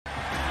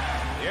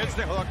Here's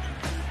the hook.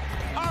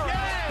 All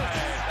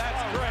right.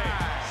 That's great.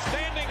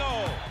 Standing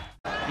O.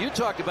 You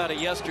talked about it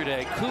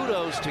yesterday.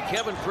 Kudos to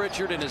Kevin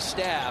Pritchard and his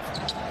staff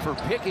for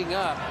picking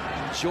up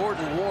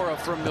Jordan Nwora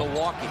from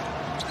Milwaukee.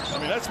 I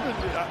mean, that's been,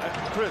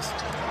 Chris,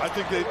 I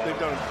think they've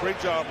done a great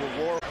job with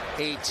Nwora.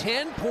 A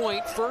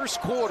 10-point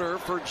first quarter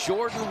for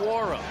Jordan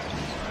Nwora.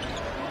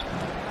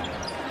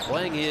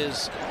 Playing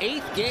his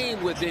 8th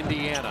game with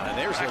Indiana. And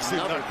there's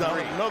another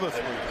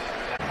three.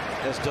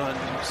 Has done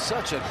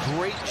such a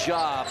great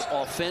job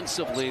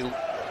offensively.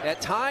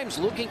 At times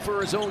looking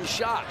for his own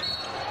shot.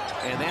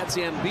 And that's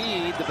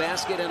Embiid, the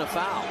basket and a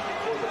foul.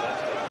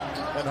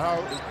 And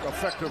how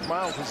effective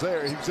Miles was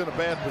there. He was in a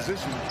bad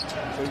position, so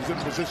he was in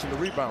a position to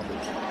rebound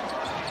it.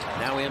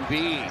 Now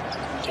Embiid,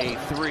 a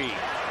 3.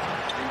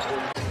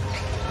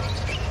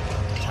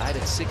 Tied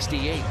at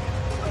 68.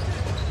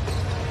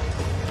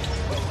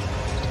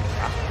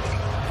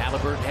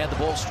 Halliburton had the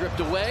ball stripped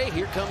away.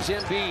 Here comes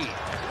Embiid.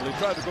 Well, he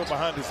tried to go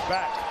behind his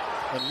back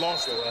and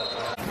lost it.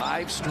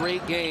 5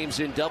 straight games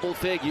in double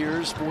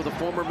figures for the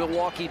former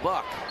Milwaukee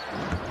Buck.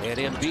 And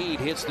Embiid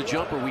hits the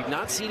jumper. We've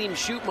not seen him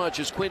shoot much,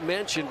 as Quinn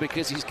mentioned,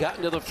 because he's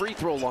gotten to the free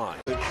throw line.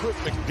 They put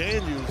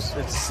McDaniels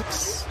at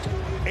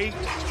 6'8"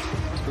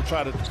 to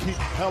try to keep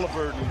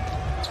Halliburton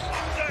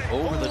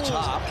over the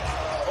top.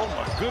 Oh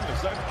my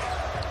goodness.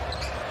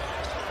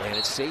 And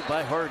it's saved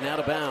by Harden, out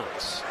of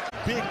bounds.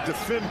 Big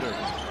defender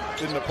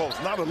in the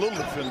post. Not a little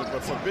defender,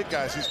 but for big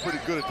guys, he's pretty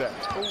good at that.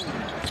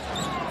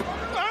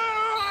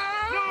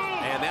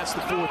 And that's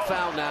the 4th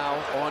foul now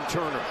on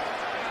Turner.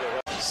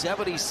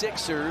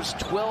 76ers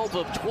 12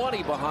 of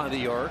 20 behind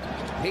the arc.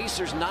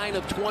 Pacers 9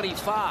 of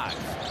 25.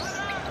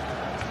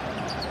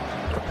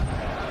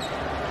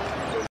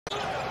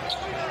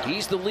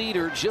 He's the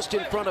leader, just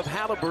in front of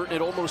Halliburton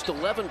at almost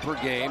 11 per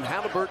game.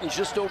 Halliburton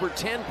just over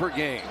 10 per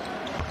game.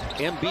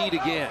 Embiid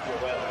again.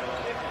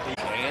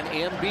 And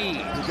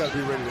Embiid. He's got to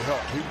be ready to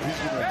help. He's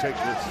going to take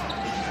this.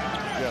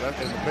 Yeah,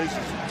 that's in the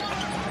Pacers.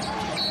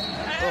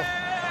 Oh.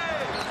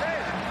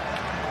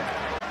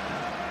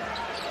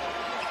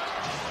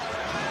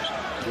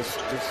 Just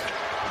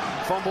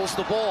fumbles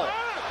the ball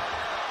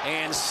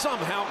and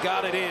somehow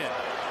got it in.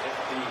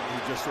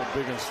 He's just so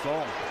big and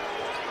strong.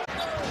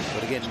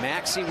 But again,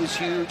 Maxey was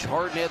huge.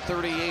 Harden had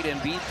 38,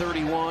 Embiid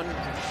 31.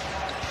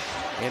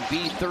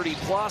 Embiid 30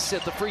 plus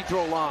at the free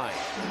throw line.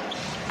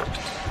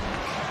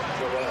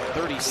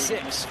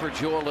 36 for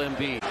Joel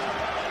Embiid.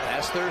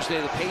 Last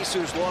Thursday, the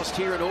Pacers lost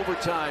here in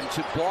overtime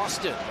to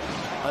Boston.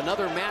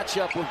 Another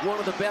matchup with one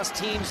of the best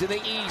teams in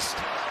the East.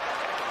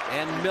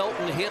 And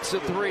Melton hits a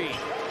 3.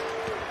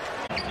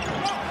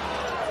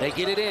 They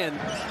get it in.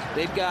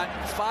 They've got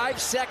 5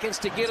 seconds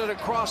to get it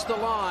across the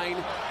line,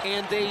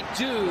 and they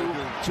do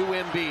to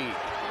Embiid.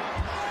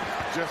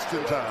 Just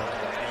in time.